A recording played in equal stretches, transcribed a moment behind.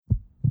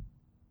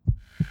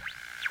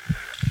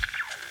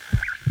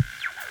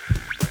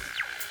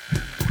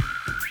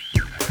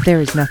There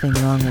is nothing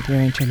wrong with your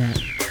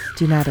internet.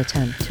 Do not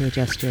attempt to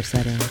adjust your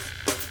settings.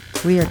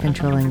 We are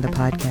controlling the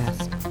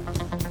podcast.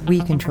 We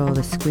control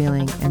the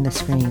squealing and the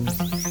screams.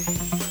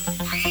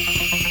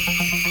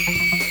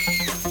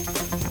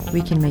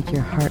 We can make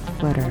your heart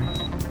flutter,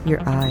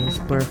 your eyes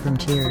blur from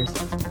tears,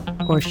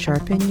 or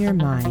sharpen your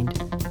mind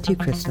to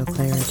crystal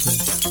clarity.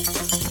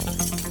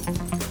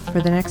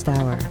 For the next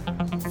hour,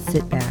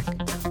 sit back.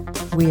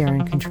 We are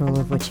in control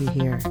of what you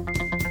hear.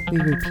 We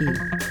repeat,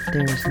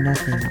 there is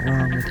nothing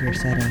wrong with your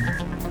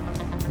settings.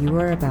 You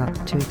are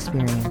about to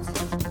experience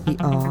the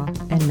awe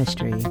and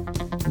mystery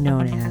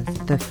known as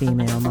the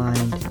female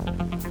mind.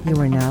 You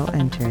are now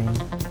entering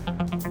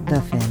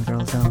the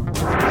Fangirl Zone.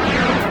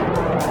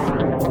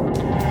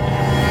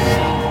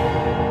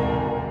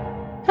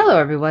 Hello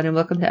everyone and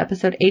welcome to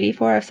episode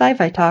 84 of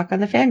Sci-Fi Talk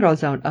on the Fangirl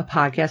Zone, a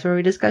podcast where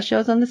we discuss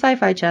shows on the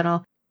Sci-Fi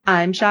Channel.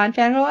 I'm Sean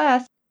Fangirl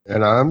S.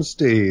 And I'm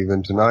Steve,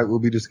 and tonight we'll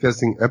be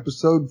discussing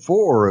episode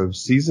 4 of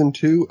season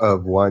 2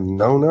 of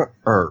Wynonna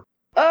Earp.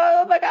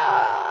 Oh my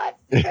god!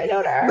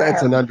 Wynonna Earp.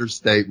 That's an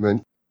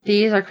understatement.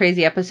 These are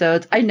crazy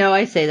episodes. I know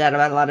I say that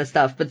about a lot of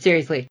stuff, but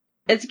seriously,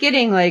 it's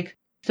getting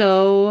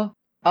so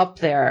up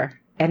there.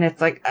 And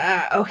it's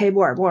okay,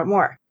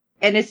 more.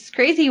 And it's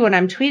crazy when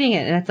I'm tweeting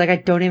it, and it's I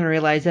don't even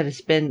realize that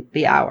it's been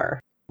the hour.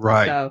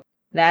 Right. So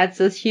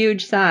that's a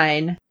huge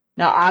sign.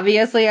 Now,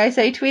 obviously, I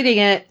say tweeting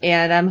it,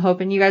 and I'm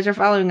hoping you guys are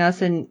following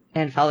us and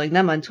following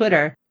them on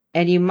Twitter.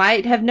 And you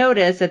might have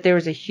noticed that there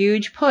was a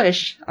huge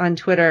push on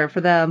Twitter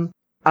for them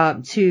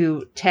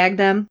to tag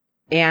them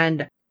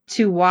and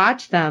to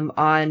watch them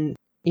on,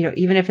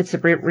 even if it's the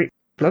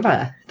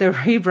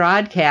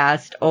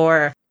rebroadcast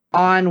or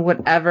on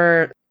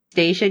whatever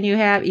station you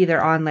have,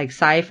 either on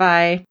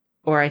Sci-Fi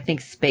or I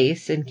think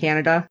Space in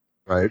Canada.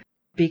 Right.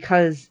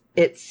 Because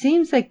it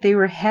seems like they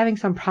were having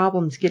some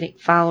problems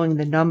following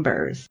the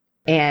numbers.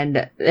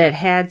 And it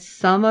had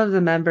some of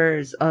the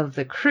members of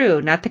the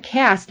crew, not the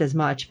cast as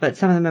much, but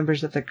some of the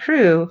members of the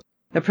crew,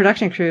 the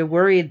production crew,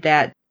 worried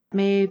that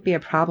may be a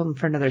problem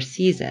for another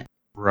season.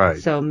 Right.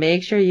 So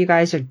make sure you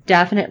guys are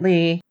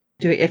definitely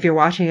doing, if you're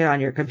watching it on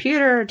your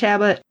computer or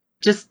tablet,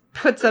 just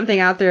put something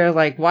out there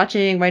like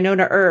watching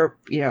Wynonna Earp,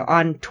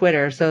 on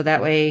Twitter, so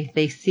that way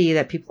they see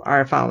that people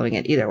are following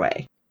it either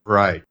way.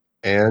 Right.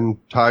 And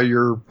tie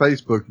your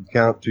Facebook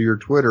account to your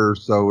Twitter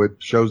so it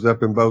shows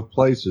up in both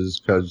places,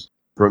 because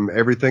from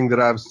everything that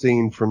I've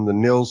seen from the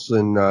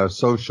Nielsen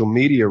social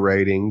media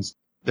ratings,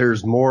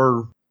 there's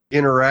more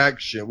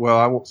interaction. Well,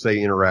 I won't say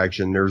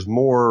interaction. There's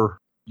more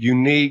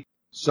unique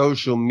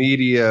social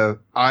media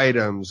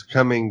items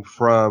coming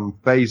from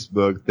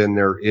Facebook than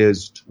there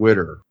is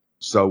Twitter.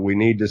 So we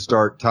need to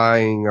start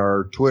tying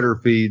our Twitter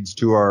feeds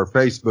to our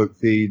Facebook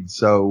feeds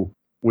so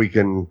we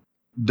can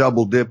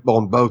double dip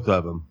on both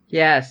of them.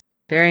 Yes.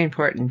 Very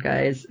important,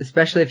 guys,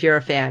 especially if you're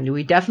a fan.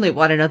 We definitely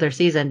want another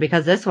season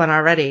because this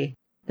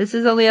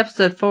is only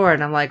episode 4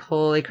 and I'm like,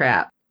 holy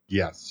crap.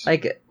 Yes.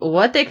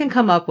 What they can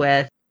come up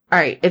with. All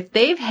right. If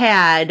they've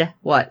had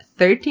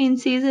 13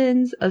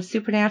 seasons of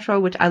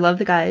Supernatural, which I love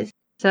the guys.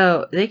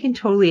 So they can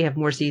totally have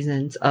more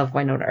seasons of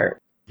Wynonna Earp.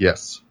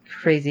 Yes.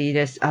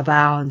 Craziness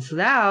abounds.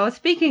 Now,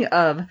 speaking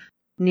of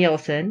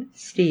Nielsen,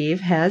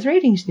 Steve has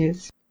ratings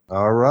news.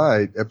 All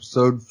right.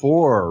 Episode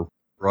 4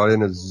 brought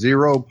in a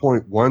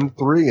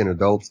 0.13 in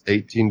adults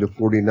 18 to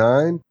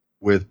 49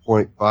 with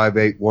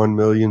 0.581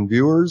 million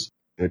viewers.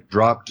 It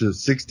dropped to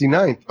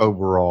 69th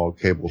overall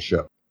cable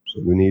show.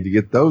 So we need to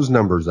get those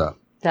numbers up.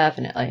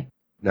 Definitely.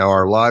 Now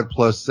our live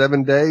plus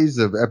 7 days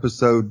of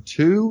episode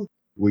 2,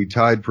 we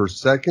tied for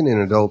second in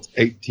adults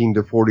 18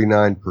 to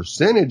 49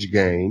 percentage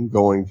gain,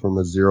 going from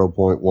a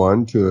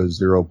 0.1 to a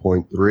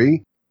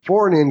 0.3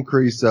 for an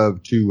increase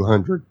of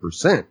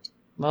 200%.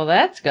 Well,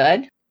 that's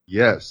good.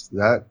 Yes,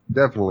 that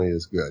definitely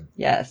is good.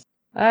 Yes.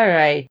 All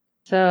right.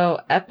 So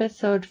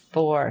episode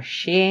 4,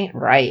 She Ain't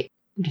Right.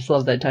 I just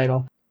love that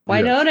title.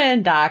 Wynonna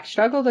and Doc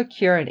struggle to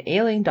cure an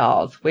ailing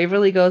doll.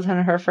 Waverly goes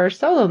on her first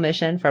solo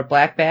mission for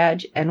Black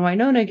Badge, and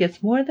Wynonna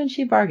gets more than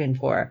she bargained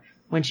for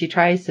when she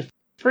tries to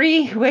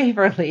free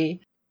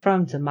Waverly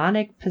from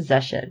demonic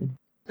possession.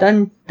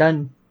 Dun,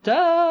 dun,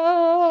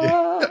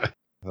 dun!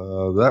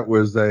 That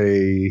was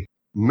a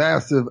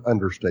massive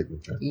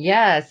understatement.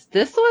 Yes,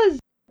 this was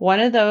one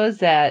of those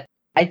that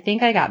I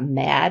think I got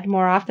mad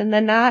more often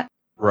than not.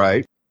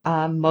 Right.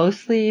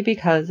 Mostly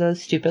because of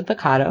Stupid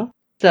Locato.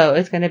 So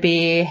it's going to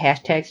be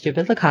hashtag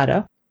Stupid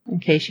Locato, in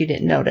case you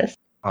didn't notice.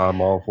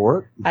 I'm all for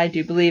it. I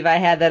do believe I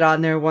had that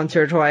on there once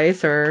or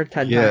twice or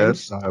 10 times.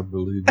 Yes, I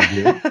believe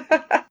you did.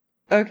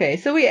 Okay,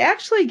 so we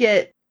actually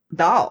get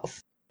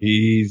dolls.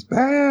 He's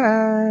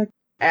back.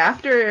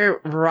 After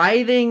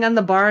writhing on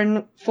the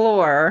barn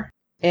floor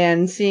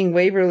and seeing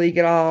Waverly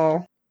get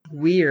all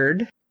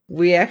weird,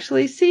 we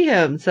actually see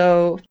him.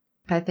 So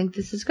I think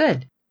this is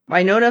good.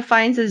 Wynonna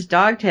finds his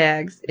dog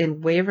tags in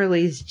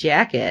Waverly's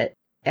jacket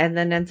and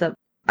then ends up,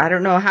 I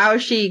don't know how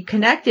she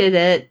connected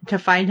it to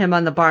find him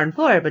on the barn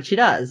floor, but she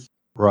does.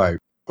 Right.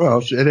 Well,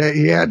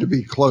 he had to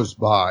be close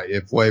by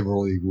if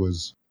Waverly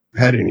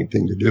had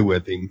anything to do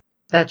with him.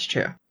 That's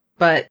true.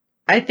 But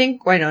I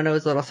think Winona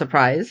was a little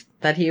surprised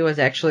that he was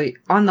actually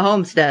on the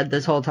homestead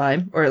this whole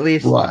time, or at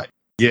least Right.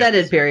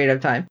 extended period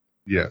of time.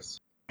 Yes.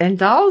 And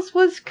Dolls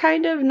was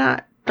kind of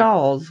not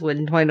Dolls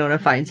when Winona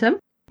finds him.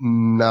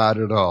 Not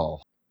at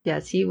all.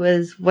 Yes, he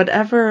was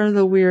whatever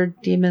the weird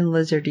demon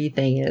lizardy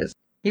thing is.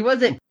 He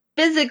wasn't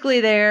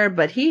physically there,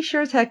 but he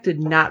sure as heck did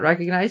not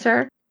recognize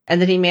her. And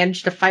then he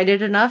managed to fight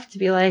it enough to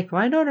be like,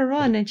 Winona,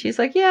 run. And she's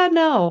like, yeah,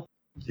 no.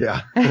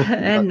 Yeah.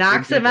 And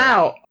knocks him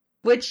out.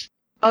 Which,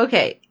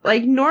 okay,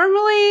 like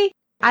normally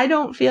I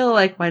don't feel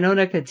like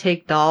Winona could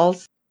take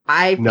Dolls.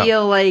 I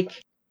feel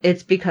like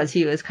it's because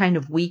he was kind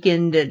of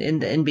weakened and in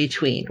the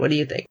in-between. What do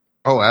you think?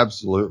 Oh,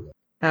 absolutely.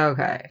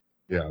 Okay.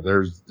 Yeah,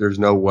 there's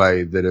no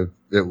way that if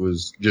it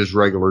was just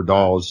regular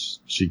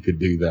Dolls, she could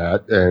do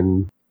that.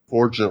 And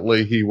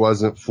fortunately, he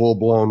wasn't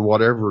full-blown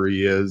whatever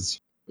he is.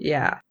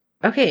 Yeah.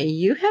 Okay,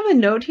 you have a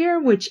note here,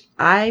 which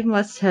I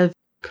must have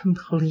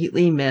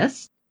completely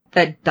missed,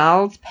 that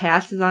Dolls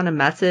passes on a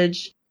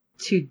message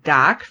to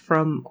Doc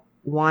from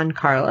Juan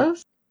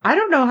Carlos. I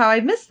don't know how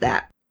I missed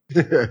that.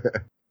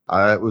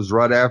 It was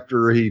right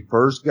after he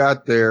first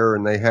got there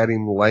and they had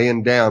him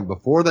laying down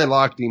before they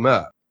locked him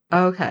up.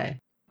 Okay.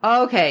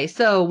 Okay,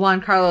 so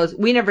Juan Carlos,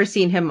 we never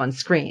seen him on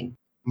screen.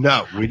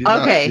 No, we did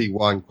not see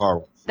Juan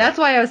Carlos. That's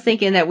why I was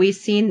thinking that we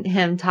seen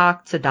him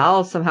talk to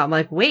Dolls somehow. I'm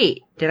like,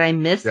 wait, did I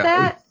miss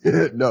that?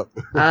 No.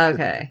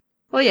 Okay.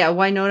 Well, yeah,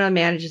 Winona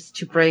manages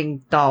to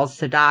bring Dolls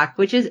to Doc,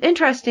 which is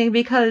interesting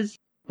because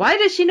why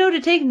does she know to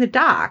take him to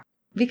Doc?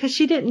 Because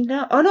she didn't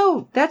know. Oh,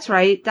 no, that's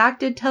right. Doc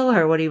did tell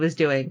her what he was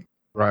doing.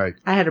 Right.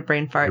 I had a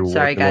brain fart. You're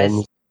Sorry, guys.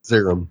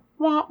 Serum.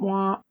 Wah,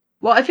 wah.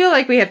 Well, I feel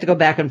like we have to go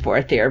back and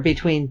forth here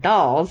between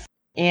Dolls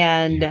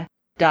and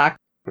Doc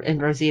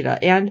and Rosita.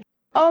 And,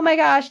 oh my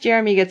gosh,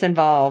 Jeremy gets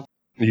involved.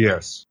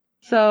 Yes.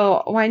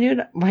 So,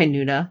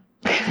 Winona.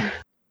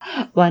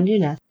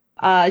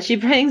 She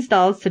brings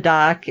Dolls to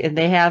Doc, and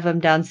they have him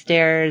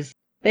downstairs.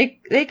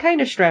 They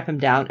kind of strap him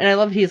down. And I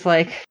love he's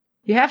like,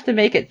 you have to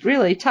make it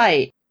really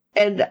tight.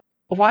 And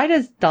why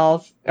does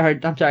Doc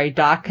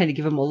kind of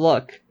give him a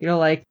look? You know,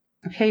 like,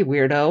 okay,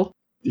 weirdo.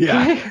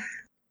 Yeah.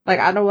 Like,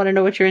 I don't want to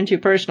know what you're into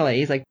personally.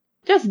 He's like,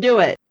 just do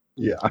it.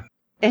 Yeah.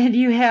 And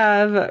you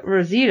have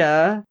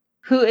Rosita,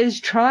 who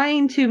is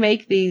trying to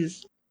make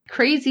these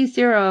crazy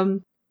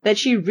serum that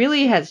she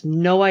really has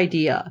no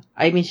idea.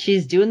 I mean,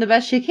 she's doing the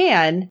best she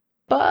can,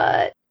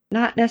 but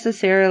not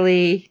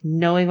necessarily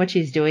knowing what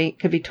she's doing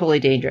could be totally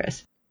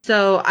dangerous.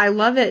 So I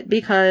love it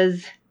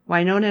because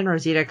Winona and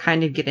Rosita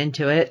kind of get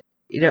into it,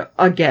 you know,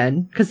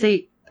 again, because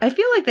I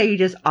feel like they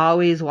just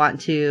always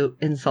want to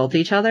insult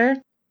each other.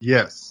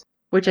 Yes.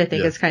 Which I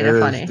think is kind of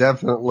funny.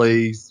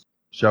 Definitely,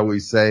 shall we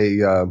say,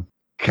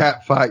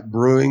 cat fight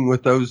brewing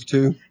with those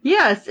two.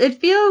 Yes, it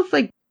feels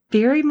like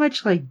very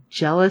much like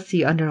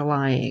jealousy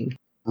underlying.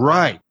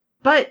 Right.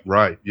 But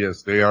right,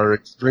 yes, they are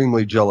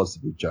extremely jealous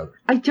of each other.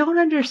 I don't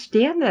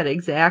understand that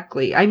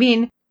exactly. I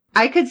mean,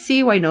 I could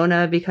see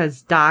Winona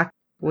because Doc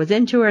was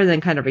into her,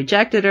 then kind of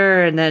rejected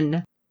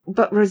her,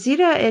 but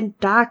Rosita and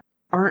Doc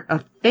aren't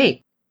a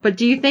thing. But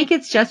do you think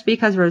it's just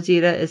because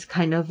Rosita is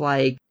kind of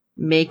like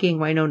making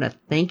Winona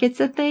think it's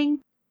a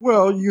thing?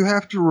 Well, you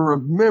have to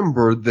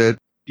remember that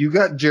you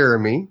got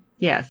Jeremy.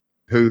 Yes.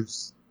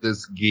 Who's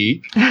this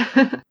geek,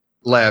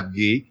 lab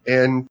geek,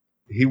 and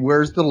he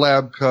wears the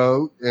lab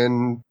coat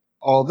and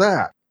all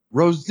that.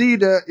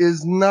 Rosita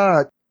is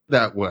not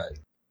that way.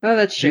 Oh,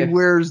 that's true. She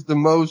wears the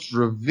most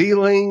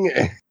revealing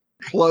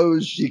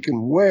clothes she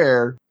can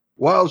wear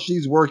while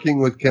she's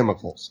working with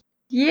chemicals.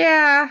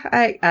 Yeah,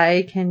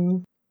 I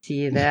can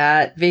see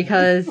that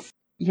because,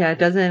 yeah,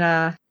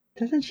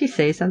 doesn't she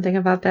say something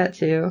about that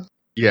too?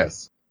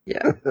 Yes.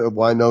 Yeah.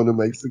 Winona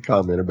makes a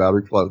comment about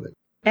her clothing.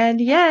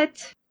 And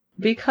yet,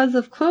 because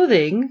of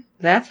clothing,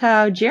 that's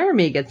how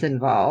Jeremy gets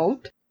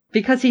involved.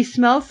 Because he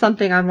smells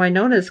something on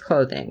Winona's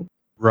clothing.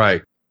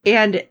 Right.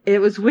 And it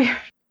was weird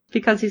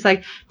because he's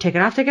like, take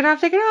it off, take it off,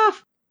 take it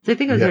off. So I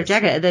think it was her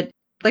jacket. And then,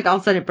 like, all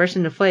of a sudden it bursts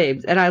into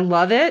flames. And I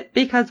love it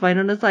because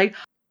Winona's like,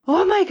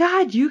 oh my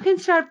God, you can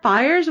start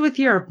fires with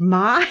your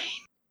mind.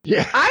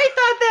 Yeah. I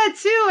thought that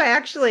too,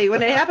 actually.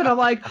 When it happened, I'm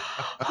like,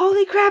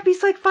 holy crap,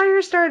 he's like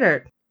fire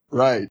starter.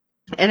 Right.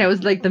 And it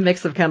was like the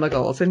mix of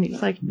chemicals. And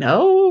he's like,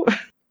 no.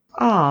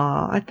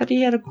 Aw, I thought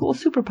he had a cool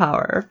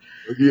superpower.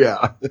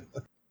 Yeah.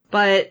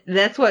 But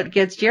that's what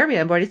gets Jeremy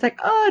on board. He's like,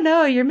 oh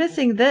no, you're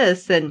missing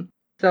this. And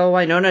so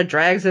Winona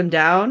drags him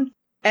down.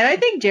 And I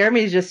think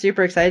Jeremy's just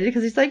super excited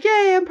because he's like,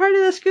 yay, I'm part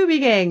of the Scooby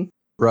Gang.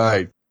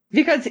 Right.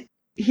 Because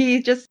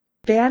he just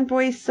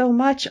fanboys so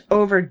much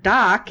over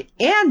Doc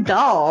and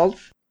Dolls.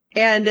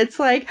 And it's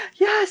like,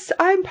 yes,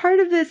 I'm part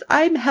of this.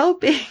 I'm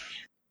helping.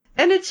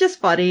 And it's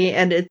just funny.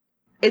 And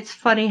it's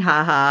funny,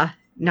 haha.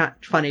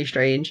 Not funny,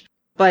 strange.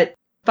 But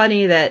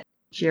funny that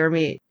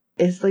Jeremy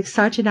is like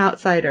such an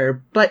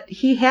outsider, but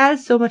he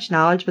has so much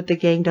knowledge, but the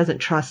gang doesn't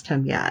trust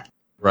him yet.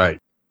 Right.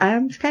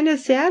 I'm kind of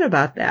sad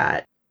about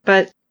that,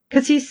 but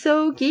because he's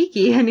so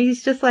geeky and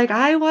he's just like,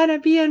 I want to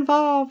be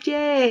involved.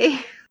 Yay.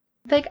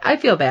 Like, I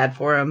feel bad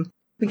for him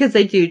because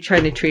they do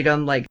try to treat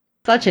him like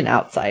such an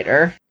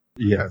outsider.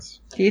 Yes.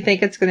 Do you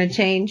think it's going to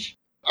change?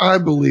 I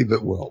believe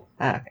it will.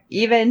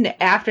 Even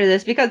after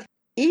this, because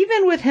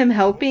even with him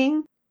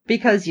helping,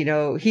 because,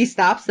 he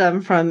stops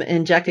them from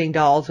injecting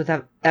dolls with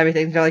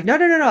everything. They're like,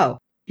 no.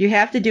 You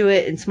have to do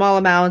it in small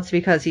amounts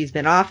because he's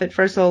been off it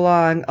for so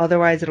long.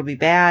 Otherwise, it'll be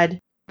bad.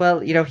 Well,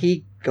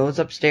 he goes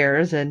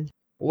upstairs and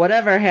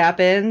whatever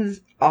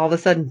happens, all of a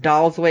sudden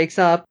Dolls wakes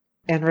up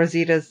and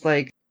Rosita's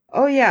like,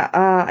 oh yeah,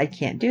 I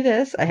can't do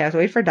this. I have to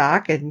wait for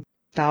Doc. And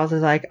Dolls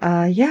is like,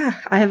 yeah,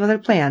 I have other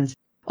plans.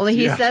 Only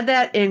he said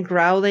that in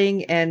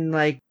growling and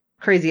like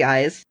crazy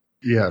eyes.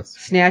 Yes.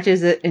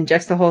 Snatches it,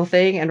 injects the whole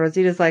thing, and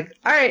Rosita's like,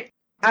 all right,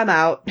 I'm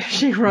out.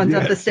 She runs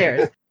up the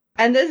stairs.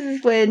 And this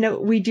is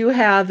when we do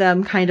have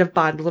them kind of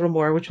bond a little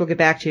more, which we'll get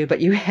back to,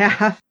 but you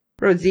have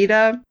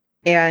Rosita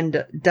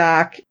and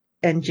Doc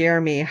and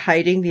Jeremy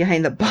hiding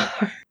behind the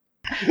bar.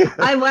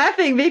 I'm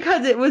laughing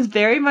because it was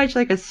very much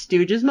like a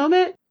Stooges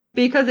moment,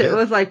 because it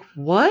was like,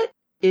 what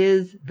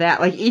is that?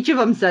 Like each of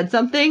them said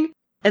something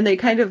and they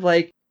kind of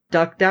like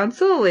ducked down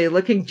slowly,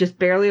 looking just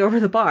barely over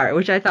the bar,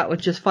 which I thought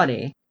was just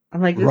funny.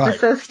 I'm like, this is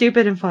so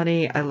stupid and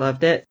funny. I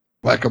loved it.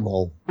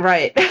 Whack-a-mole.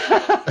 Right.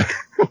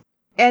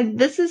 And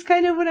this is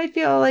kind of what I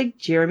feel like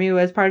Jeremy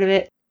was part of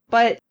it.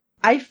 But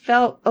I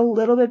felt a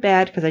little bit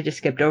bad because I just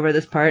skipped over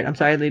this part. I'm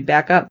sorry, let me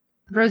back up.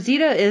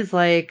 Rosita is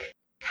like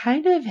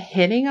kind of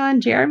hitting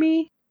on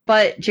Jeremy,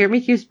 but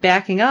Jeremy keeps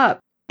backing up.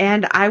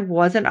 And I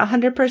wasn't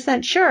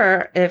 100%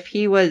 sure if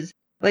he was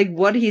like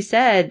what he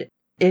said,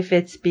 if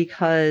it's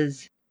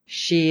because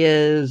she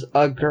is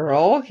a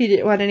girl, he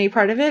didn't want any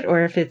part of it,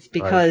 or if it's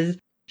because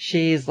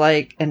she's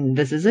like, and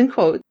this is in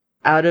quotes,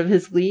 out of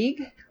his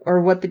league,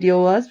 or what the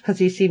deal was, because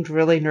he seemed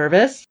really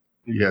nervous.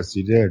 Yes,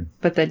 he did.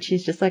 But then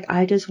she's just like,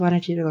 I just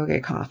wanted you to go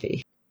get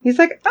coffee. He's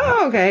like,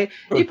 oh, okay.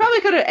 You probably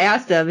could have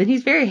asked him, and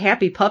he's very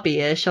happy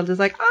puppy-ish. I'm just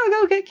like, oh,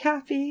 go get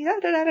coffee,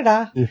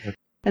 da-da-da-da-da. Yeah.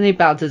 And he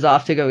bounces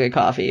off to go get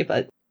coffee.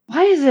 But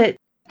why is it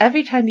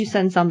every time you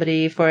send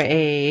somebody for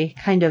a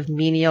kind of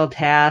menial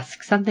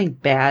task, something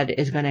bad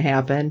is going to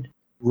happen?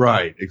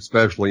 Right,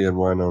 especially in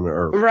Winona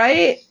Earp.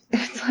 Right?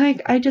 It's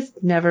like, I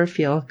just never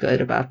feel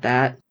good about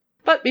that.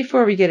 But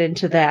before we get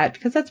into that,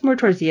 because that's more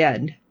towards the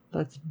end,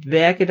 let's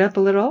back it up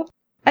a little.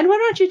 And why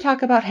don't you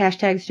talk about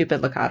hashtag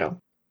stupid Locato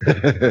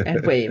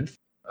and waves?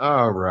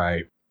 All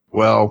right.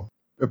 Well,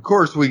 of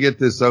course we get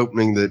this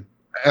opening that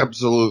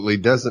absolutely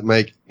doesn't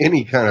make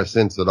any kind of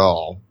sense at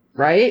all.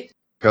 Right?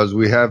 Because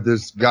we have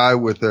this guy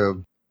with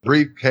a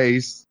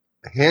briefcase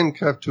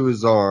handcuffed to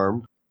his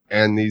arm,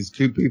 and these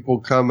two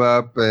people come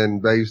up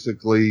and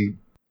basically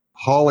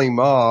haul him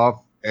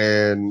off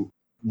and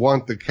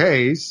want the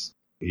case.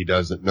 He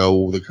doesn't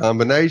know the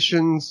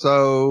combination,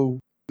 so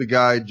the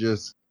guy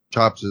just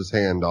chops his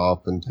hand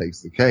off and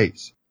takes the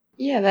case.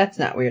 Yeah, that's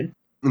not weird.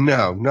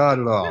 No, not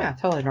at all. Yeah,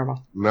 totally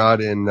normal.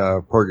 Not in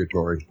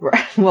purgatory.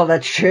 Well,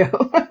 that's true.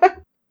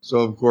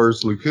 So, of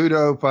course,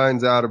 Locuto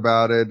finds out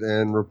about it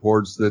and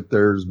reports that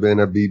there's been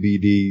a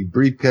BBD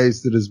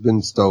briefcase that has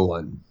been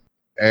stolen.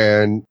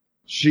 And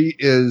she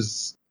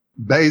is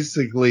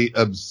basically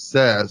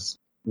obsessed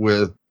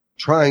with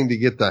trying to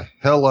get the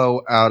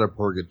hello out of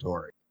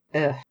purgatory.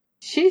 Ugh.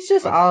 She's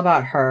just all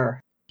about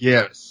her.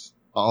 Yes.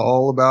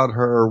 All about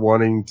her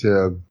wanting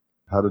to,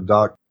 how did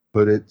Doc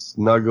put it,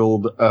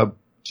 snuggled up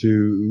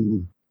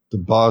to the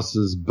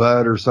boss's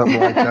butt or something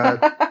like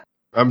that.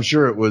 I'm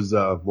sure it was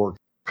more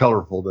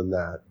colorful than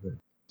that.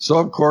 So,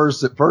 of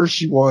course, at first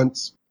she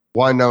wants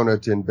Winona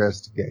to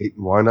investigate.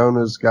 And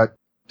Winona's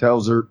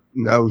tells her,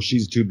 no,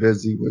 she's too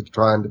busy with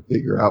trying to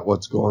figure out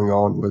what's going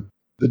on with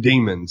the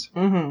demons.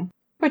 Mm-hmm.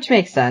 Which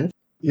makes sense.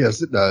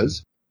 Yes, it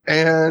does.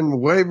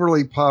 And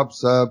Waverly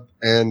pops up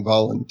and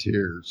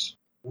volunteers,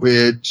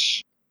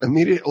 which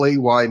immediately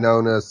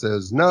Winona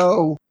says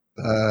no.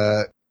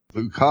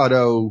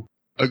 Locato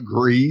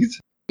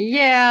agrees.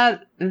 Yeah,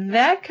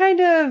 that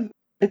kind of,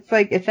 it's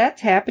like, if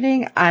that's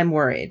happening, I'm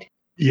worried.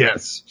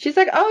 Yes. She's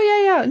like,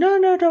 oh yeah.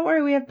 No, don't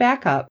worry. We have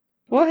backup.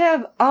 We'll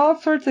have all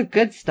sorts of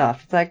good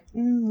stuff. It's like,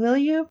 will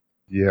you?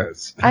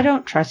 Yes. I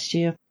don't trust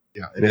you.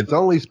 Yeah, and it's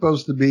only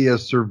supposed to be a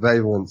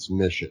surveillance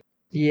mission.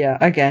 Yeah,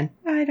 again,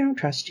 I don't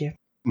trust you.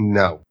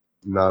 No,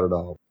 not at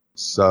all.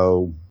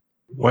 So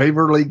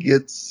Waverly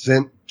gets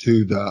sent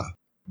to the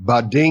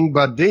Bading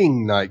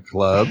Bading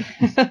nightclub.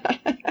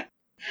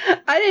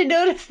 I didn't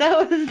notice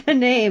that was the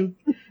name.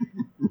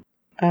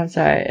 I'm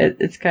sorry.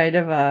 It's kind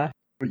of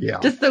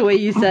just the way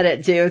you said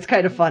it too. It's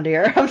kind of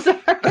funnier. I'm sorry.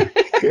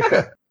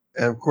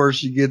 And of course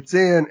she gets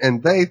in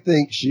and they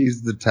think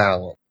she's the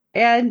talent.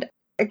 And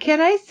can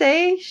I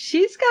say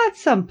she's got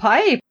some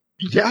pipe?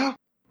 Yeah.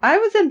 I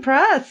was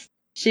impressed.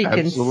 She can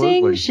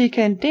Absolutely. sing, she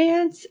can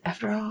dance.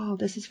 After all,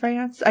 this is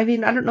France. I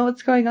mean, I don't know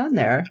what's going on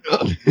there.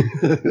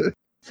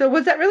 So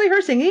was that really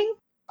her singing?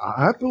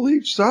 I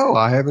believe so.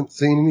 I haven't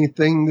seen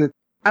anything that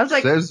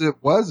says it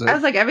wasn't. I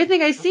was like,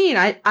 everything I seen,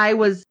 I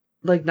was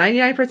like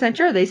 99%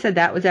 sure they said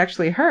that was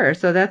actually her.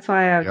 So that's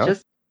why I was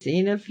just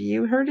seeing if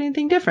you heard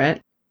anything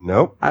different.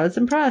 Nope. I was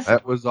impressed.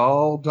 That was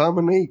all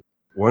Dominique.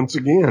 Once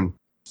again.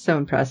 So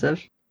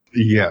impressive.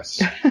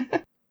 Yes.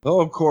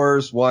 Well, of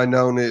course,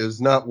 Winona is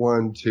not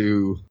one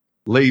to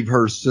leave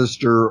her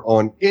sister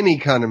on any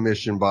kind of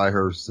mission by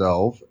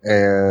herself,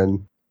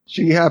 and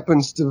she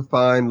happens to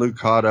find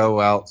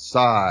Lucado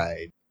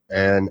outside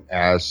and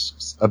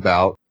asks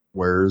about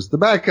where's the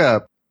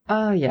backup.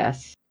 Oh,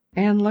 yes.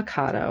 And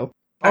Lucado.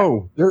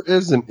 Oh, there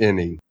isn't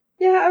any.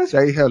 Yeah, I was...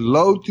 Say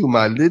hello to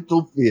my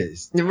little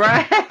fist.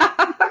 Right.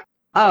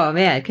 Oh,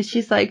 man, because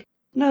she's like,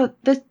 no,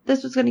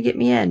 this was going to get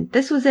me in.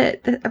 This was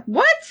it.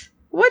 What?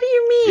 What do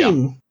you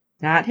mean? Yeah.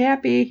 Not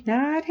happy.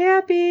 Not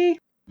happy.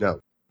 No.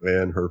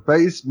 And her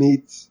face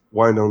meets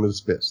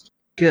Wynona's fist.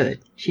 Good.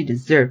 She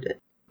deserved it.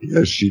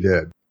 Yes, she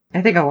did.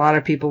 I think a lot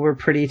of people were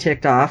pretty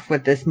ticked off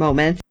with this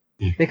moment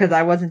because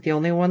I wasn't the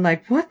only one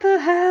like, what the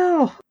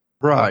hell?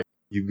 Right.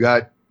 You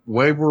got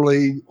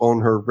Waverly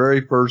on her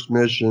very first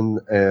mission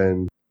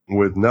and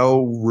with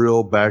no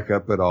real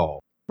backup at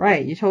all.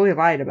 Right. You totally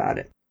lied about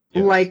it.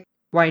 Yes. Like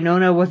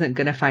Wynonna wasn't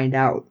going to find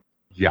out.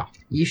 Yeah.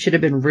 You should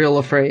have been real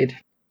afraid.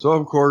 So,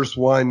 of course,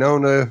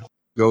 Wynonna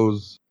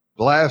goes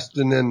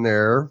blasting in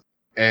there,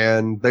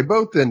 and they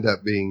both end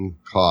up being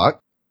caught.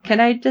 Can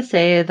I just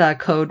say the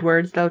code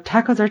words, though?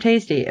 Tacos are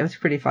tasty. It was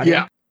pretty funny.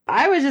 Yeah.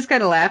 I was just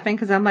kind of laughing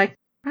because I'm like,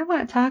 I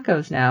want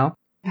tacos now.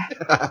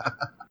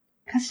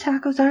 Because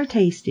tacos are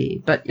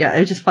tasty. But yeah, it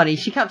was just funny.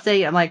 She kept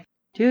saying, I'm like,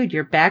 dude,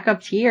 your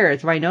backup's here.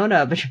 It's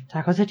Wynonna. But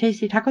tacos are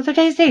tasty. Tacos are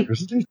tasty.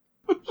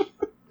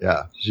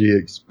 Yeah, she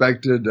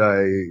expected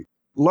a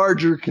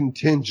larger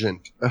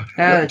contingent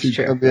That's to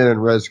true. come in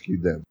and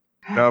rescue them.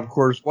 Now, of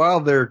course, while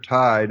they're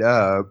tied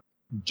up,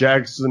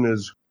 Jackson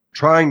is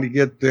trying to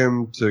get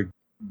them to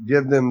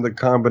give them the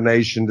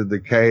combination to the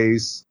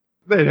case.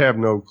 They have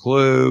no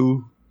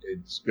clue.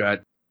 It's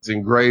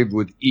engraved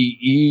with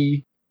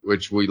EE,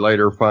 which we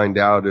later find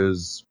out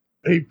is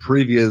a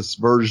previous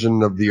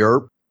version of the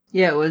ERP.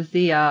 Yeah, it was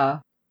the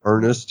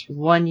Ernest.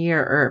 1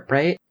 year ERP,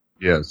 right?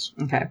 Yes.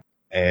 Okay.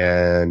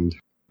 And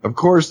of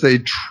course they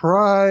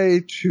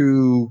try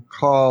to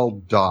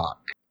call Doc.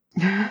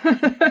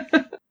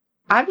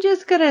 I'm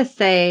just gonna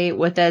say,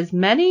 with as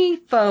many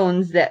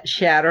phones that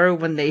shatter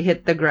when they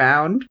hit the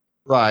ground,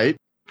 Right.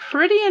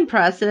 pretty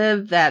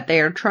impressive that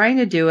they are trying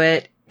to do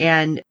it,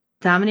 and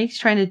Dominique's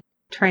trying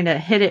to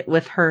hit it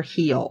with her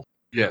heel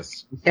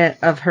Yes.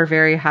 of her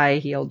very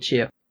high-heeled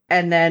shoe.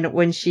 And then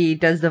when she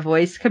does the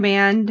voice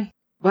command,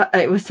 well,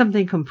 it was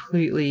something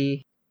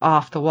completely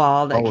off the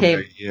wall that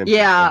came.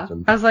 Yeah,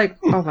 I was like,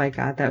 oh my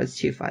god, that was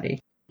too funny.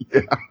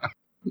 Yeah.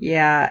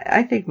 Yeah,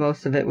 I think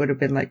most of it would have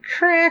been like,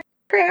 crap,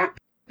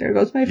 there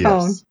goes my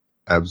phone. Yes,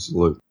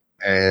 absolutely.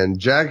 And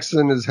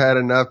Jackson has had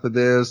enough of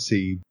this.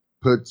 He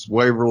puts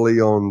Waverly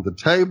on the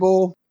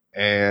table,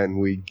 and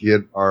we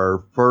get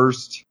our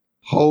first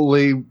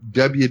holy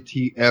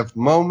WTF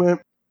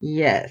moment.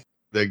 Yes.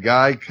 The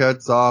guy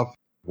cuts off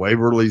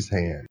Waverly's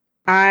hand.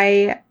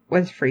 I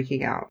was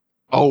freaking out.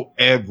 Oh,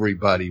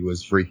 everybody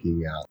was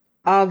freaking out.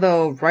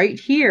 Although right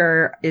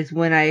here is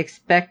when I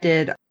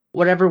expected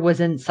whatever was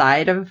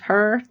inside of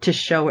her to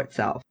show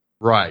itself.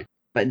 Right.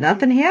 But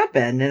nothing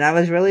happened, and I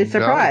was really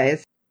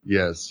surprised. No.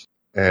 Yes.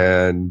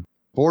 And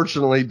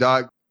fortunately,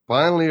 Doc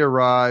finally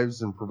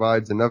arrives and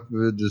provides enough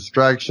of a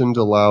distraction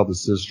to allow the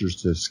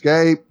sisters to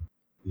escape.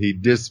 He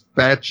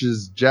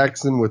dispatches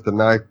Jackson with the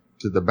knife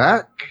to the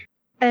back.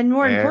 And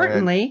more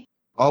importantly...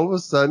 all of a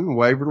sudden,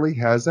 Waverly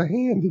has a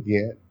hand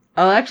again.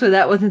 Oh, actually,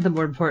 that wasn't the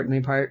more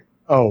importantly part.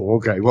 Oh,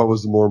 okay. What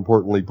was the more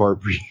importantly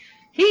part for you?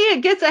 He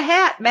gets a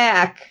hat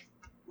back.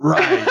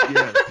 Right,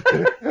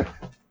 yes.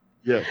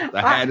 Yes,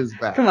 the hat is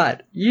back. Come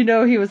on. You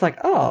know he was like,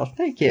 oh,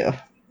 thank you.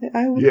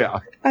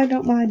 I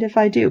don't mind if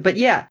I do. But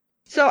yeah.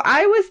 So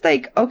I was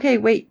like, okay,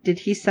 wait, did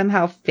he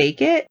somehow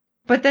fake it?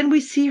 But then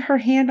we see her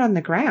hand on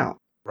the ground.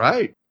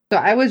 Right. So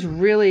I was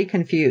really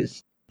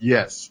confused.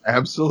 Yes,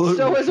 absolutely.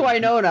 So was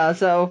Wynonna,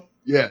 so.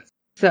 Yes.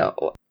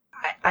 So,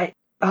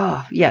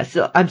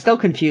 so I'm still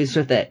confused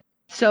with it.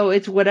 So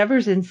it's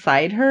whatever's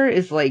inside her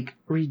is like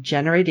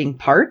regenerating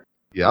part?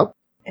 Yep.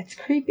 It's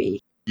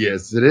creepy.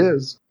 Yes, it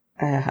is.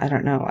 I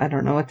don't know. I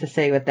don't know what to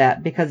say with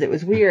that because it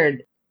was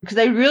weird. Because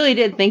I really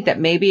did think that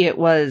maybe it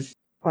was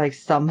like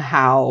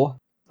somehow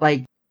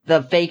like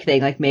the fake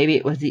thing. Like maybe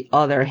it was the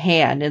other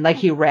hand and like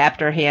he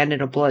wrapped her hand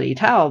in a bloody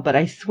towel. But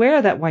I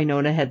swear that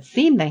Wynonna had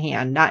seen the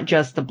hand, not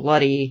just the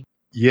bloody.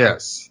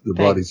 Yes, the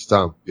thing. bloody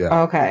stump.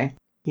 Yeah. Okay.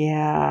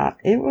 Yeah,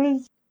 it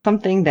was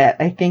something that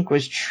I think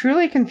was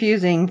truly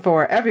confusing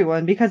for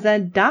everyone because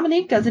then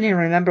Dominique doesn't even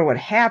remember what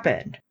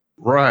happened.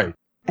 Right.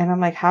 And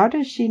I'm like, how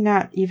does she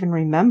not even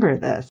remember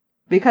this?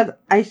 Because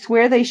I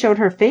swear they showed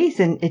her face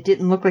and it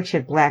didn't look like she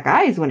had black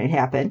eyes when it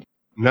happened.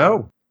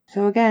 No.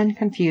 So again,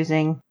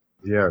 confusing.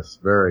 Yes,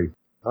 very.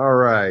 All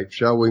right.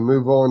 Shall we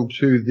move on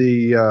to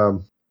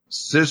the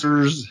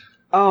sisters?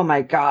 Oh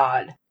my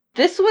god.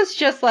 This was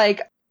just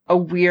like a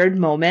weird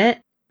moment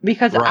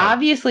because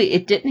obviously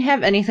it didn't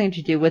have anything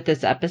to do with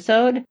this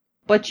episode,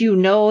 but you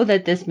know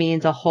that this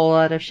means a whole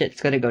lot of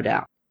shit's going to go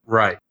down.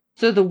 Right.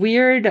 So the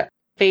weird,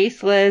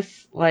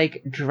 faceless,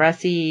 like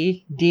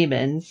dressy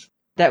demons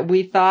that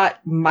we thought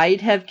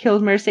might have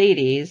killed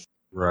Mercedes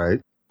right.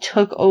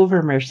 took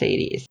over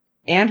Mercedes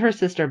and her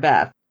sister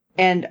Beth.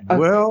 And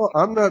well,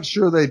 I'm not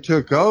sure they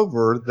took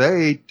over.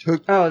 They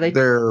took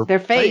their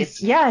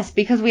face. Yes,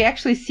 because we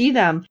actually see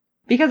them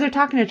because they're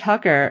talking to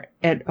Tucker.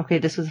 And okay,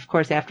 this was of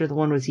course after the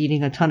one was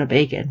eating a ton of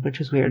bacon, which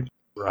was weird.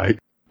 Right.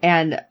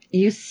 And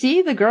you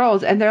see the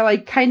girls and they're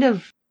like kind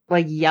of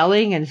like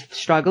yelling and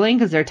struggling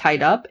because they're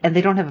tied up and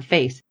they don't have a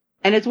face.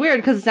 And it's weird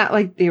because it's not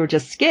like they were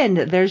just skinned.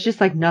 There's just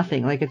like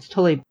nothing. Like it's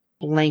totally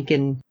blank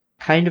and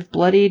kind of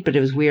bloodied, but it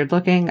was weird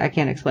looking. I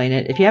can't explain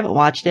it. If you haven't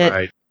watched it,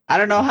 right. I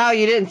don't know how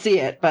you didn't see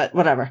it, but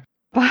whatever.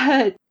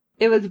 But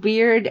it was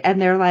weird.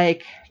 And they're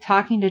like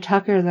talking to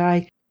Tucker. They're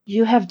like,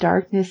 you have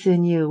darkness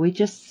in you. We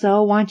just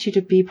so want you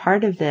to be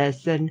part of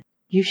this and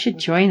you should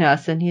join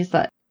us. And he's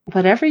like,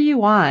 whatever you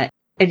want.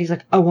 And he's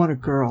like, I want a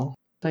girl.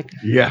 Like,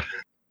 yeah.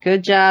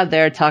 Good job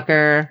there,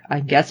 Tucker.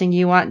 I'm guessing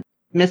you want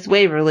Miss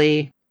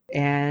Waverly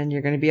and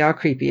you're going to be all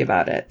creepy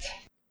about it.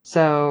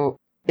 So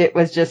it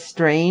was just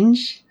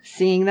strange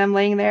seeing them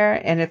laying there.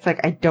 And it's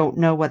like, I don't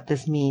know what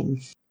this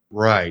means.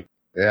 Right.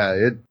 Yeah,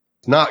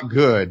 it's not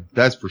good.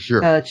 That's for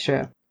sure. No, that's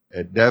true.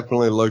 It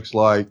definitely looks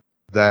like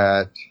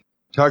that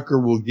Tucker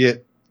will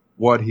get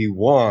what he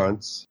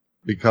wants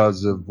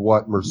because of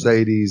what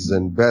Mercedes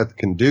and Beth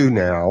can do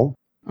now.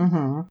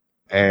 Mm-hmm.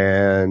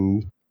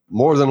 And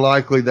more than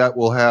likely that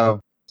will have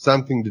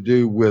something to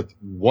do with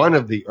one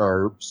of the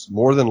Earps,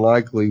 more than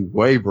likely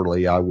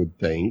Waverly, I would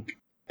think.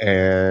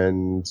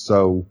 And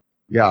so,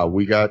 yeah,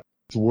 we got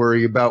to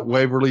worry about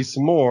Waverly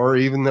some more,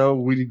 even though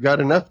we got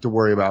enough to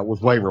worry about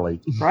with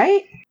Waverly.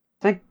 Right?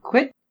 It's like,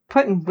 quit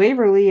putting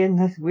Waverly in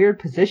this weird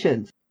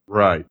positions.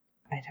 Right.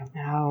 I don't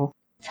know.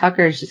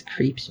 Tucker just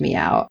creeps me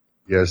out.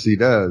 Yes, he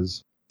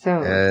does.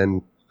 So,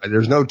 and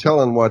there's no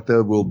telling what they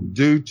will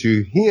do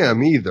to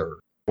him either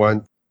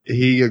once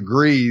he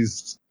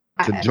agrees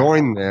to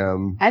join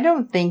them. I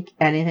don't think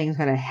anything's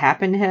going to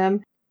happen to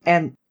him.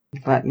 And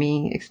let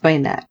me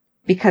explain that.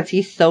 Because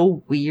he's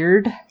so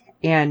weird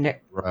and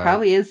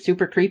probably is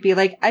super creepy.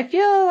 Like, I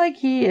feel like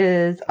he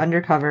is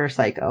undercover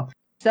psycho.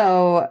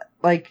 So,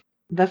 like,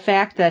 the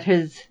fact that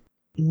his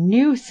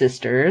new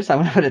sisters, I'm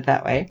going to put it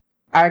that way,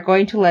 are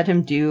going to let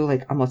him do,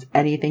 like, almost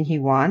anything he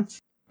wants,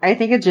 I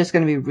think it's just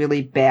going to be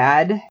really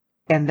bad.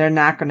 And they're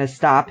not going to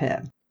stop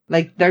him.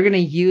 Like, they're going to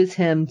use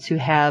him to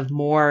have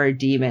more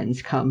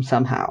demons come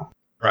somehow.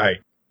 Right.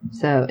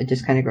 So it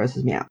just kind of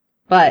grosses me out.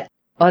 But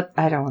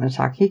I don't want to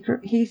talk.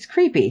 He's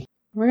creepy.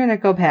 We're going to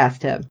go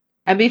past him.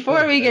 And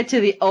before we get to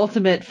the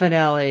ultimate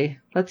finale,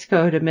 let's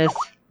go to Miss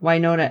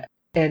Wynonna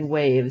and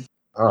Waves.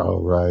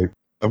 Oh, right.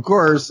 Of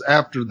course,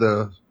 after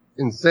the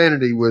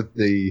insanity with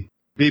the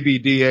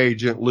BBD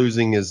agent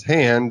losing his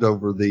hand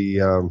over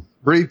the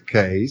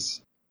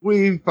briefcase,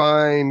 we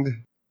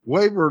find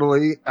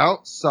Waverly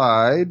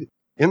outside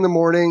in the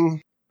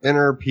morning in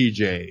her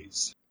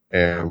PJs.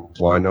 And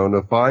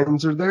Wynonna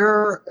finds her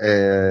there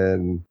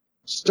and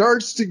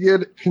starts to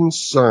get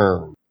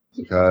concerned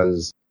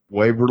because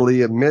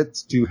Waverly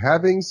admits to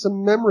having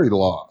some memory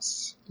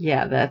loss.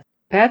 Yeah,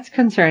 that's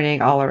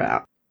concerning all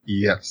around.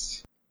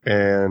 Yes.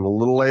 And a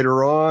little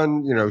later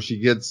on, she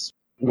gets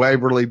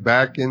Waverly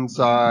back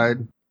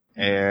inside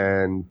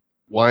and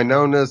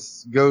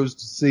Wynonna goes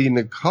to see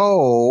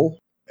Nicole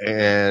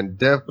and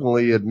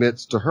definitely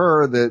admits to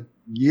her that,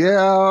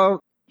 yeah,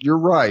 you're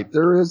right.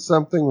 There is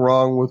something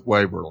wrong with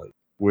Waverly,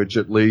 which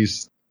at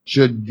least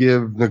should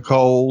give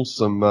Nicole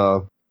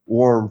some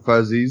warm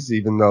fuzzies,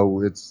 even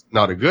though it's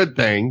not a good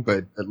thing,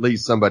 but at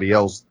least somebody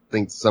else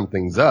thinks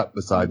something's up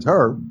besides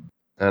her.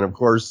 And of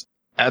course,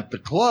 at the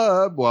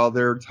club, while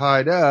they're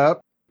tied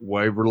up,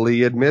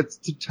 Waverly admits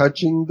to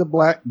touching the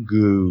black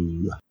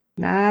goo.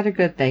 Not a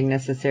good thing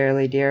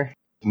necessarily, dear.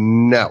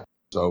 No.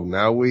 So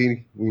now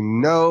we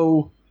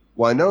know,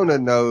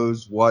 Wynonna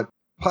knows what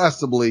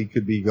possibly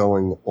could be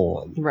going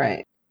on.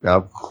 Right. Now,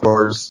 of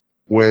course,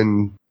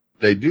 when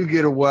they do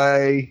get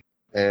away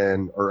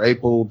and are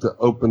able to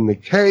open the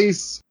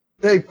case,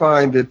 they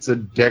find it's a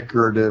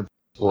decorative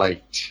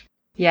plate.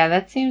 Yeah,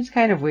 that seems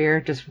kind of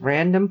weird. Just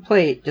random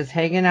plate just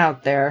hanging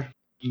out there.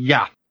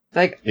 Yeah. It's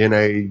like in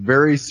a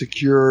very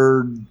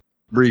secured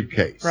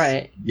briefcase.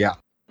 Right. Yeah.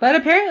 But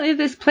apparently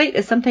this plate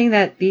is something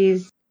that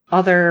these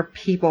other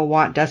people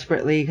want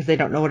desperately because they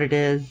don't know what it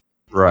is.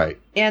 Right.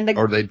 And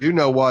or they do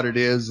know what it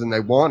is and they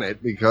want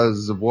it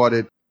because of what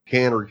it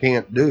can or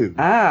can't do.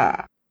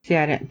 Ah. See,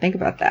 I didn't think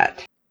about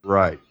that.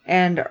 Right.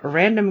 And a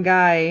random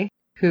guy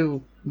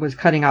who was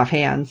cutting off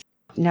hands.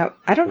 Now,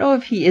 I don't know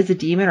if he is a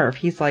demon or if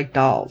he's like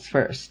dolls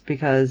first,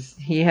 because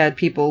he had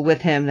people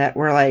with him that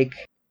were like...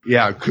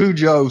 Yeah,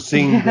 Cujo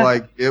seemed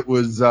like it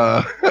was,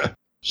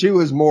 she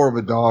was more of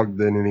a dog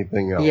than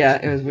anything else. Yeah,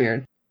 it was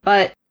weird.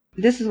 But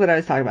this is what I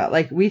was talking about.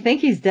 Like, we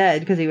think he's dead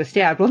because he was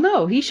stabbed. Well,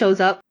 no, he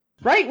shows up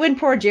right when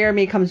poor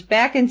Jeremy comes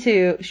back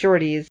into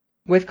Shorty's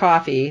with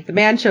coffee. The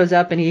man shows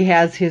up and he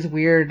has his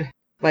weird,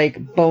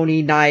 like,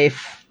 bony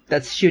knife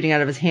that's shooting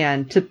out of his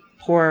hand to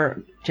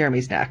poor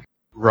Jeremy's neck.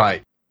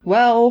 Right.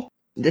 Well,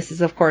 this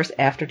is, of course,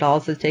 after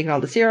Dolls has taken all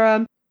the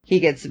serum.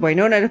 He gets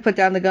Wynonna to put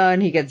down the gun.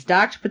 He gets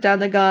Doc to put down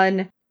the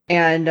gun.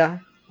 And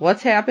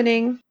what's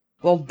happening?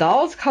 Well,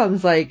 Dolls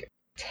comes, like,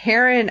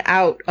 tearing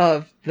out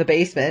of the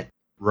basement.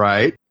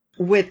 Right.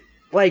 with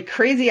like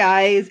crazy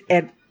eyes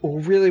and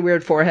really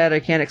weird forehead. I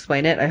can't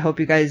explain it. I hope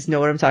you guys know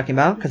what I'm talking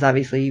about because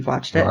obviously you've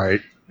watched it.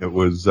 Right. It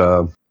was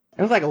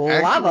like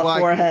lava like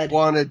forehead. It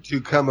wanted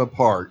to come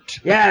apart.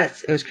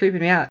 Yes, it was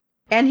creeping me out.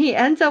 And he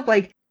ends up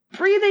like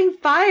breathing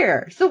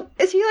fire. So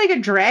is he like a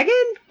dragon?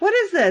 What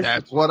is this?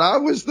 That's what I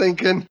was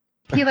thinking.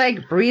 He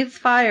like breathes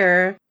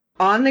fire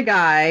on the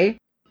guy,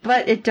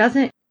 but it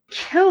doesn't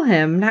kill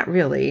him. Not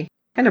really.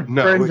 Kind of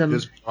burns him. No, it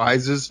just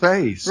fries his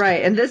face.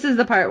 Right. And this is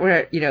the part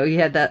where, you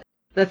had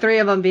the three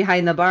of them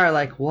behind the bar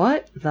like,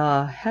 what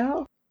the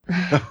hell?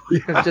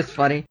 It was just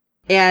funny.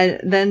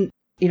 And then,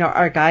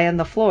 our guy on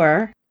the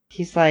floor,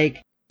 he's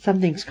like,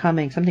 something's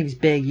coming. Something's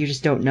big. You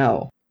just don't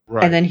know.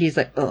 Right. And then he's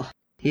like, ugh,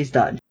 he's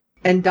done.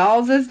 And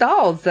Dolls is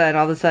Dolls then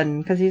all of a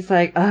sudden because he's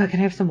like, can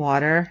I have some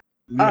water?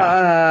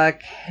 Yeah.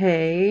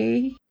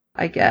 Okay,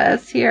 I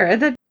guess here.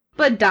 And then,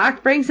 but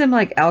Doc brings him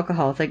like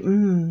alcohol. It's like,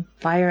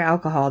 fire,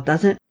 alcohol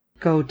doesn't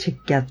go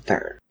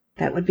together.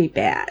 That would be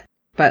bad.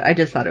 But I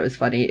just thought it was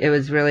funny. It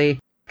was really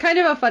kind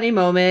of a funny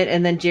moment.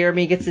 And then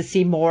Jeremy gets to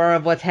see more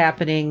of what's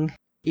happening,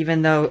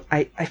 even though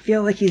I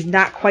feel like he's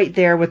not quite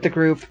there with the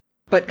group,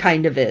 but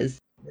kind of is.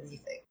 What do you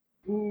think?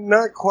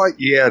 Not quite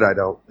yet, I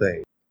don't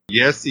think.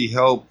 Yes, he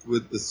helped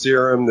with the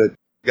serum that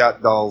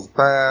got Dolls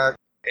back,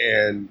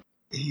 and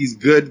he's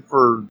good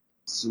for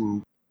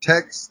some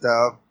tech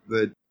stuff,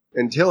 but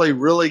until he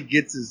really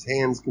gets his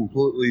hands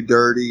completely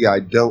dirty, I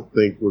don't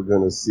think we're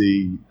going to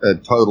see a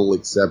total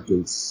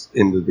acceptance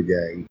into the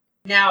gang.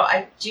 Now,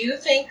 I do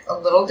think a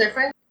little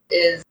different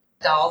is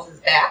Dolls is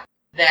back,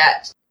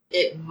 that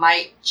it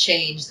might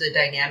change the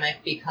dynamic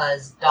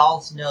because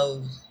Dolls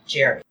knows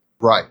Jeremy.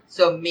 Right.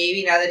 So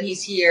maybe now that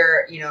he's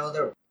here,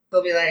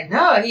 they'll be like,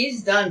 no,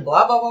 he's done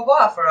blah, blah, blah,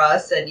 blah for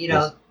us. And,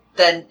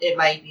 then it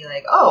might be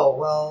like, oh,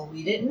 well,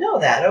 we didn't know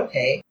that.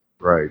 Okay.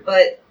 Right.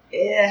 But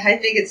I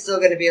think it's still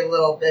going to be a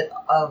little bit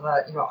of,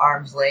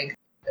 arm's length,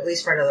 at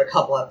least for another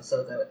couple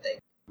episodes, I would think.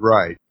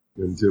 Right.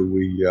 Until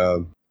we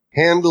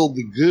handle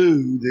the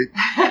goo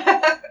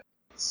that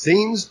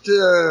seems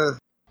to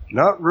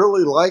not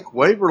really like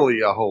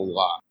Waverly a whole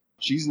lot.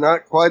 She's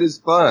not quite as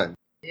fun.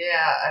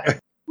 Yeah.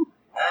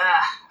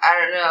 I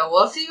don't know.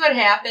 We'll see what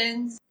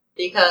happens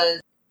because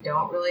we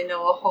don't really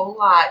know a whole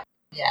lot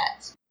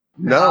yet.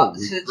 No,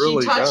 she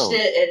really touched don't.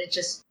 it and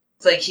it's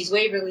like she's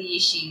Waverly,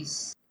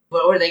 she's,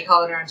 what were they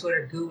calling her on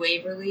Twitter? Goo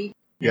Waverly?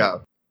 Yeah,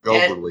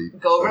 Goverly.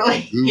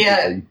 Goverly?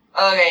 Yeah.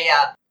 Okay,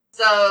 yeah.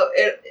 So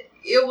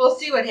we'll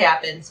see what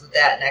happens with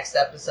that next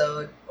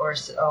episode.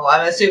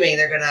 I'm assuming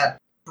they're going to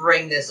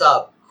bring this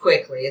up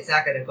quickly. It's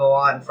not going to go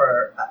on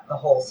for the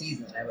whole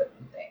season, I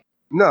wouldn't think.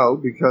 No,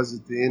 because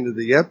at the end of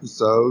the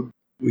episode,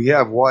 we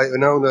have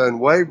Winona and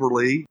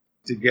Waverly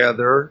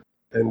together,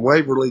 and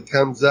Waverly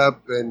comes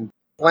up and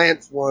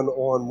plants one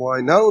on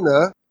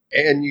Winona,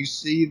 and you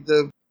see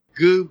the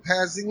goo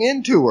passing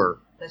into her.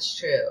 That's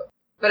true.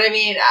 But I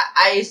mean,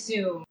 I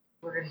assume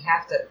we're going to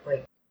have to,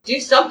 do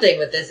something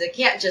with this. It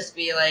can't just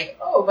be like,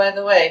 oh, by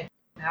the way,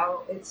 now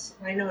it's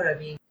Winona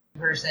being a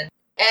person.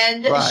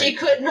 And She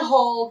couldn't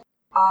hold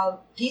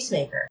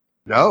Peacemaker.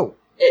 No.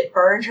 It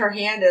burned her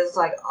hand. It was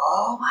like,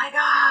 oh my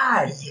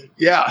God.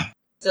 Yeah.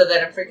 So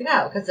then I'm freaking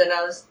out because then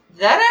I was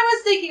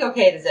thinking,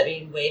 okay, does that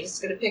mean Wave's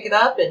going to pick it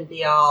up and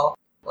be all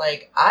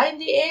like, I'm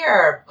the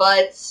heir?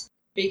 But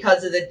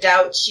because of the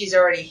doubt she's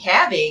already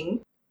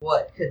having,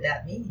 what could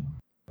that mean?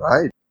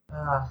 Right.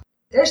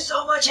 There's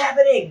so much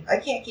happening. I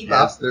can't keep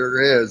up. Yes,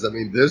 there is. I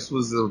mean, this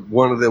was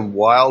one of them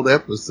wild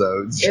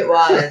episodes. It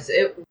was.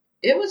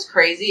 It was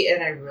crazy,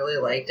 and I really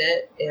liked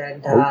it.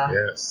 And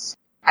yes.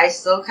 I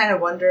still kind of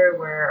wonder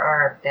where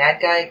our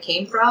bad guy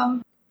came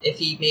from. If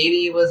he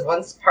maybe was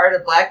once part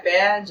of Black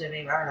Badge. I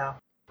mean, I don't know.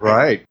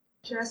 Right.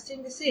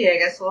 Interesting to see. I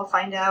guess we'll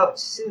find out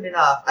soon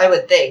enough. I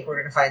would think we're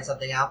going to find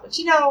something out. But,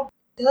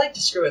 they like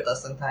to screw with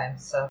us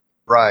sometimes, so.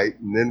 Right.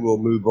 And then we'll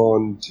move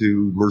on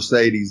to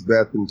Mercedes,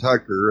 Beth, and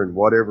Tucker and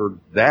whatever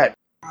that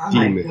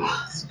demon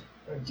is.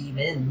 Or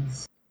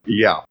demons.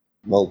 Yeah.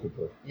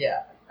 Multiple.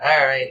 Yeah.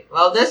 All right.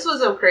 Well, this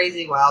was a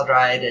crazy wild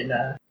ride,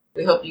 and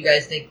we hope you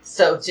guys think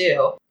so,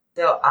 too.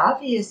 So,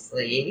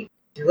 obviously,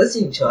 if you're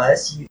listening to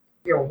us,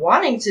 you're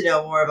wanting to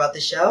know more about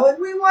the show, and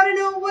we want to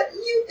know what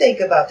you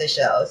think about the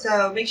show.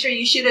 So make sure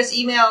you shoot us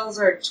emails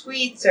or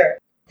tweets or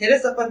hit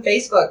us up on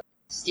Facebook.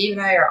 Steve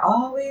and I are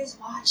always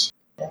watching.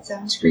 That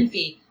sounds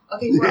creepy.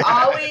 Okay, we're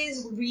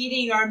always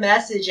reading our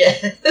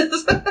messages.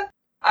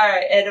 All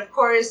right, and of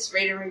course,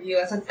 rate and review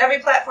us on every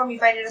platform you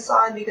find us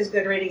on because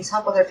good ratings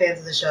help other fans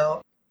of the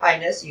show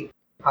find us. You're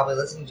probably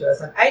listening to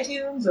us on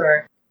iTunes,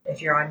 or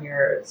if you're on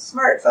your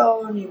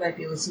smartphone, you might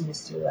be listening to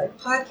us through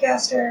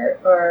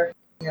Podcaster or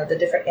the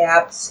different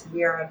apps.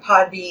 We are on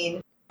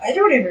Podbean. I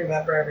don't even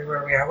remember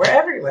everywhere we are. We're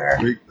everywhere.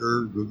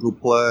 Spreaker, Google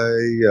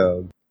Play.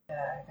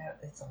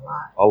 It's a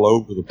lot. All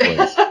over the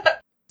place.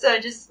 So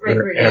just rate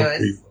and review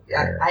us.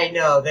 I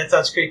know, that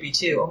sounds creepy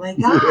too. Oh my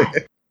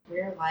God.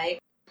 We're like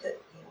the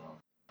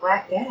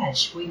Black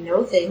Badge. We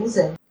know things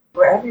and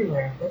we're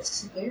everywhere. That's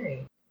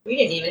scary. We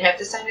didn't even have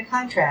to sign a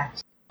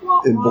contract.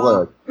 In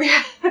blood.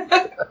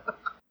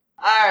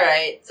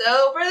 Alright,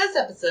 so for this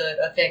episode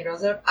of Fangirl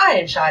Zone, I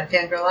am Sean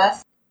Fangirl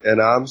S.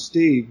 And I'm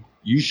Steve.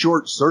 You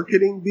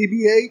short-circuiting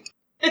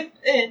BB-8?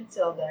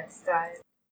 Until next time.